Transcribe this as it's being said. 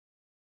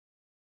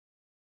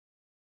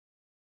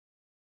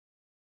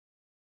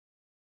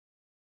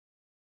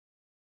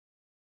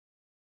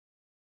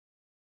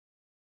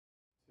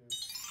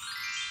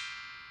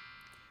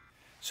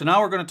So now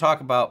we're going to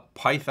talk about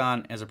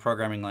Python as a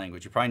programming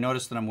language. You probably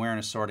noticed that I'm wearing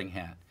a sorting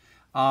hat.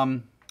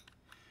 The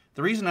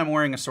reason I'm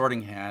wearing a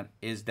sorting hat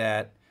is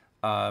that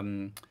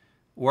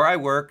where I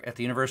work at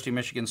the University of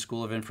Michigan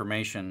School of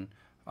Information,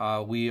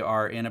 we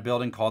are in a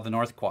building called the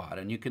North Quad,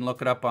 and you can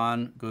look it up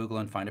on Google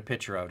and find a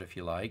picture of it if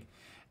you like.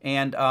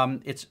 And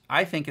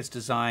I think it's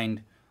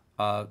designed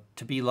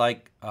to be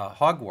like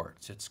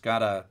Hogwarts. It's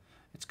got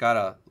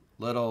a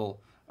little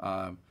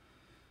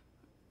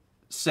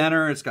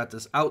center. It's got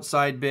this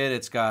outside bit.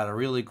 It's got a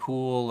really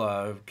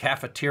cool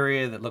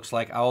cafeteria that looks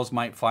like owls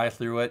might fly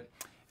through it.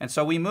 And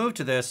so we moved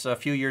to this a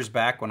few years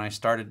back when I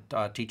started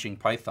teaching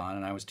Python,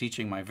 and I was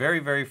teaching my very,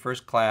 very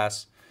first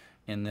class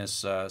in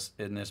this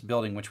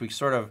building, which we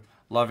sort of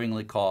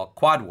lovingly call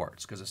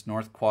Quadwarts, because it's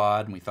North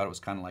Quad, and we thought it was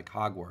kind of like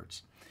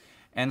Hogwarts.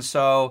 And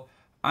so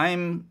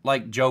I'm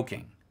like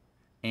joking,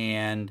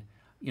 and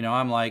you know,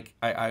 I'm like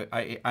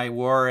I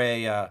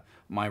wore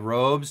my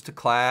robes to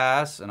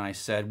class, and I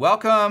said,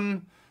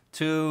 "Welcome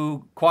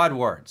to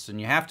Quadwarts," and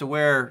you have to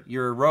wear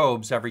your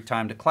robes every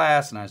time to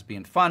class. And I was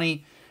being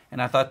funny.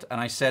 And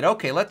I said,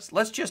 okay,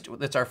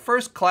 it's our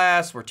first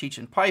class, we're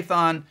teaching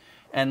Python,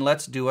 and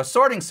let's do a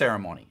sorting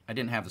ceremony. I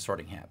didn't have the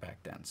sorting hat back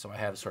then, so I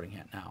have a sorting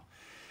hat now.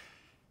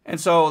 And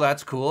so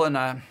that's cool, and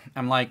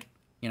I'm like,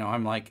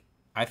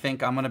 I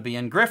think I'm gonna be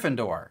in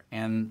Gryffindor.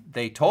 And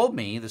they told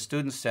me, the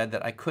students said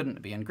that I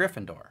couldn't be in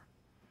Gryffindor.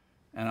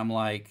 And I'm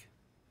like,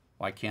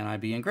 why can't I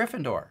be in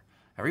Gryffindor?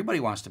 Everybody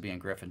wants to be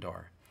in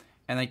Gryffindor.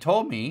 And they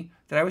told me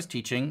that I was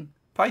teaching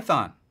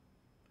Python.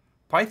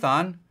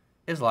 Python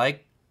is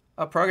like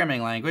a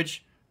programming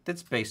language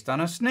that's based on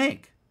a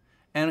snake.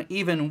 And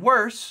even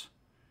worse,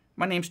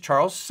 my name's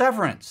Charles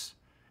Severance.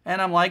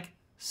 And I'm like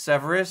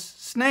Severus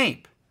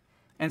Snape.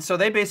 And so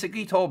they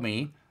basically told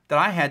me that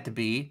I had to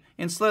be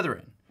in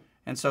Slytherin.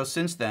 And so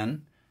since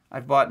then,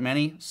 I've bought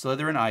many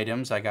Slytherin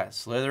items. I got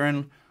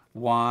Slytherin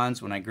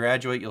wands. When I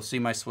graduate, you'll see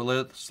my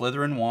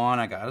Slytherin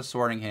wand. I got a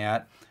sorting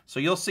hat. So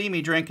you'll see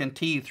me drinking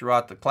tea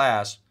throughout the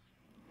class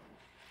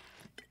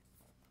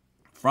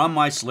from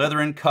my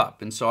Slytherin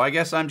cup. And so I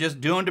guess I'm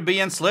just doomed to be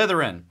in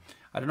Slytherin.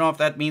 I don't know if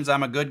that means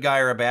I'm a good guy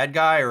or a bad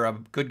guy, or a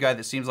good guy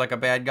that seems like a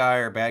bad guy,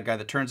 or a bad guy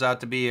that turns out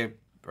to be a,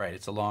 right,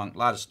 it's a lot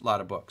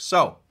of books.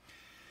 So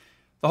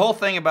the whole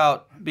thing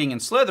about being in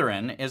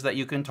Slytherin is that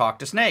you can talk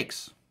to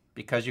snakes,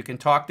 because you can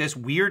talk this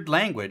weird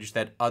language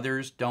that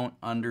others don't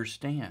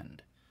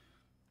understand.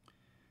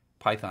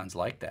 Python's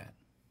like that.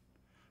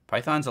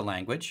 Python's a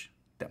language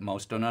that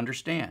most don't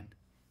understand.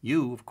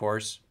 You, of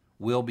course,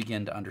 will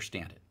begin to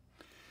understand it.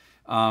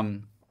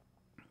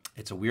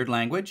 It's a weird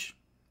language.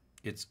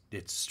 It's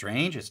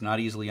strange. It's not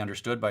easily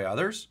understood by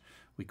others.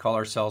 We call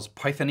ourselves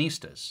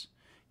Pythonistas.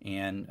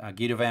 And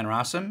Guido van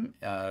Rossum,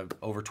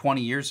 over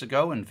 20 years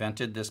ago,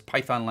 invented this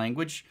Python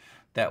language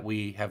that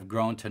we have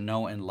grown to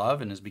know and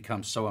love and has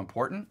become so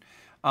important.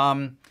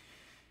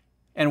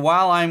 And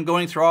while I'm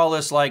going through all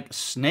this like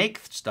snake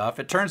stuff,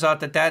 it turns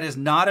out that that is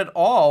not at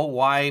all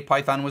why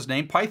Python was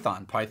named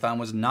Python. Python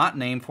was not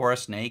named for a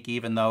snake,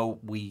 even though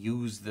we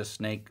use the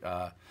snake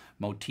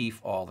motif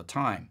all the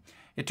time.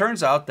 It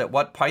turns out that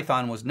what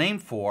Python was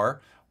named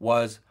for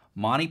was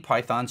Monty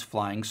Python's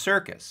Flying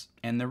Circus.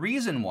 And the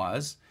reason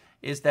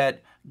is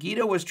that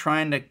Guido was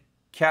trying to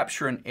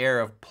capture an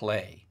air of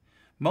play.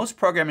 Most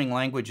programming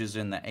languages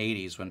in the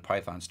 80s when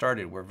Python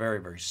started were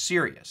very, very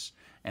serious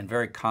and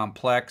very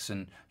complex,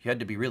 and you had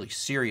to be really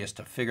serious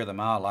to figure them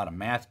out, a lot of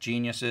math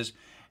geniuses.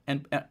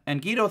 And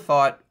Guido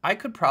thought, I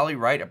could probably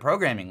write a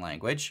programming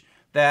language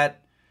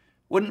that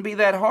wouldn't be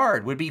that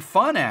hard, would be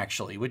fun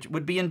actually, which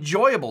would be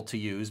enjoyable to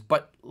use,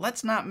 but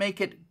let's not make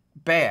it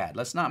bad.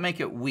 Let's not make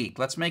it weak.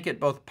 Let's make it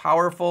both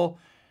powerful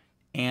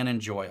and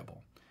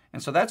enjoyable.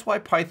 And so that's why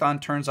Python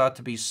turns out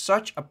to be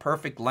such a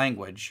perfect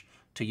language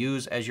to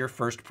use as your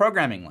first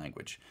programming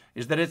language,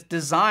 is that it's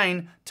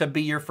designed to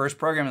be your first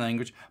programming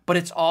language, but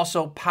it's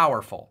also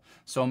powerful.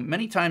 So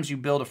many times you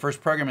build a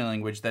first programming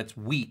language that's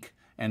weak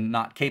and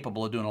not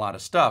capable of doing a lot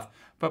of stuff,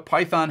 but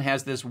Python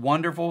has this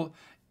wonderful,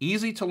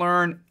 easy to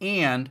learn,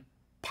 and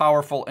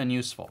powerful and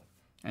useful.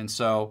 And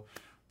so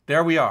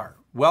there we are.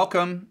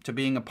 Welcome to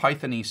being a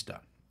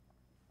Pythonista.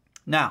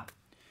 Now,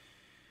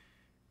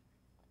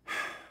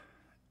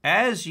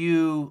 as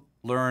you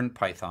learn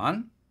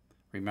Python,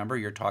 remember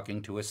you're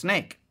talking to a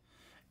snake,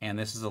 and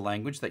this is a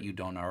language that you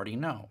don't already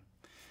know.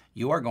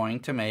 You are going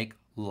to make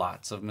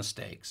lots of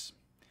mistakes,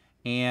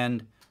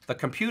 and the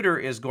computer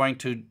is going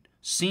to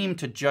seem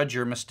to judge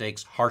your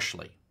mistakes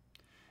harshly.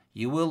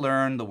 You will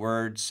learn the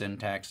word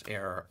syntax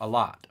error a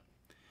lot.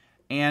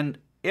 And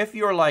if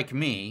you're like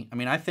me, I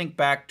mean, I think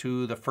back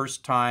to the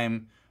first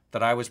time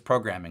that I was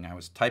programming. I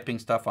was typing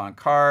stuff on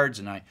cards,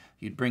 and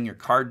you'd bring your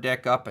card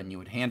deck up and you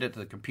would hand it to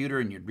the computer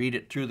and you'd read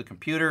it through the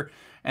computer,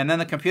 and then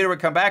the computer would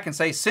come back and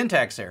say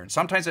syntax error. And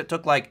sometimes it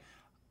took like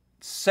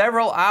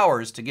several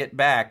hours to get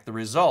back the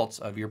results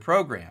of your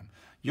program.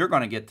 You're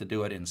going to get to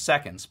do it in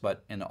seconds,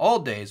 but in the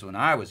old days when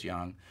I was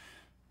young,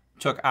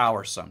 it took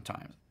hours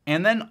sometimes.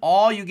 And then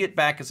all you get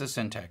back is a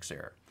syntax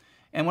error.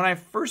 And when I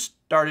first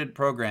started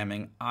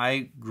programming,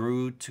 I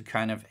grew to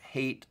kind of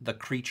hate the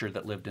creature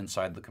that lived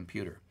inside the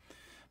computer,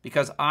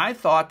 because I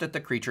thought that the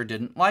creature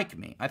didn't like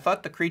me. I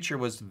thought the creature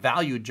was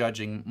value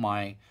judging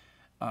my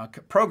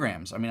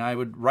programs. I mean, I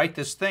would write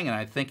this thing and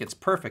I'd think it's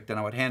perfect and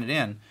I would hand it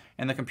in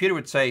and the computer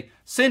would say,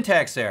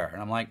 syntax error.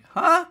 And I'm like,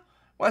 huh?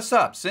 What's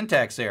up?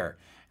 Syntax error.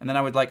 And then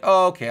I would like,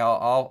 oh, okay,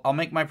 I'll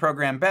make my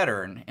program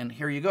better and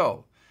here you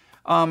go.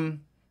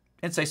 And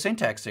say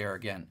syntax error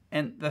again.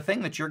 And the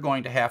thing that you're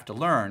going to have to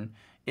learn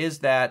is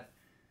that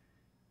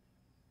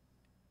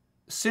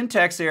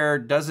syntax error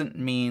doesn't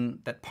mean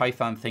that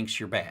Python thinks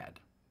you're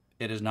bad.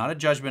 It is not a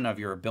judgment of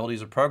your ability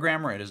as a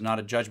programmer. It is not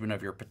a judgment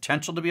of your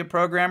potential to be a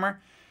programmer.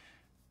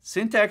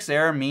 Syntax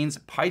error means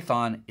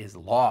Python is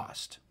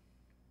lost.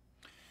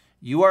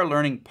 You are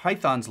learning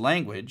Python's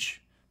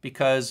language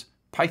because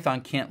Python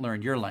can't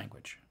learn your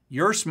language.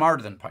 You're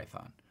smarter than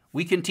Python.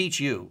 We can teach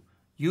you.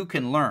 You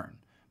can learn,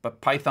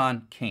 but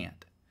Python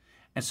can't.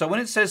 And so when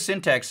it says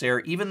syntax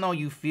error, even though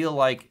you feel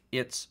like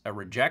it's a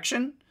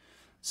rejection,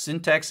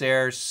 syntax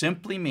error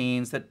simply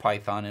means that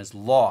Python is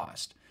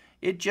lost.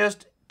 It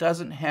just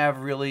doesn't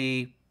have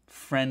really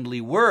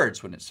friendly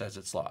words when it says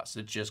it's lost.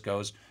 It just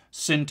goes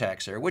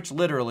syntax error, which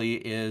literally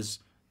is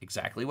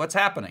exactly what's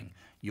happening.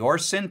 Your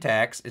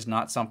syntax is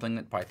not something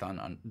that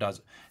Python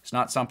does. It's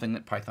not something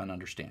that Python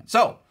understands.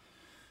 So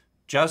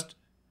just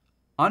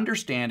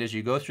understand as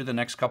you go through the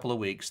next couple of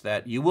weeks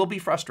that you will be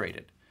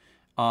frustrated.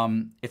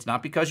 It's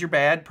not because you're a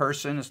bad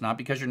person. It's not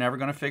because you're never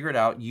going to figure it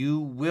out. You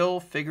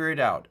will figure it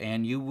out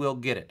and you will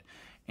get it.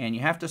 And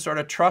you have to sort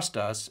of trust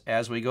us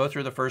as we go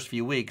through the first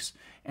few weeks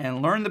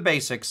and learn the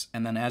basics.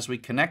 And then as we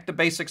connect the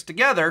basics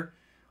together,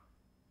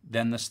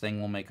 then this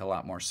thing will make a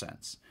lot more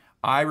sense.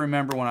 I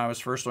remember when I was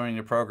first learning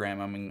to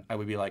program, I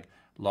would be like,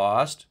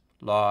 lost,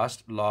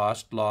 lost,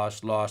 lost,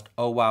 lost, lost.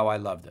 Oh, wow, I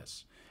love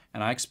this.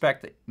 And I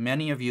expect that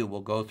many of you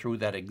will go through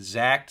that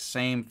exact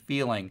same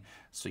feeling,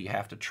 so you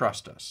have to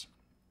trust us.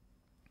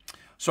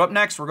 So up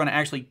next, we're going to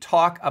actually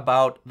talk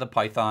about the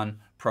Python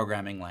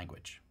programming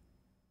language.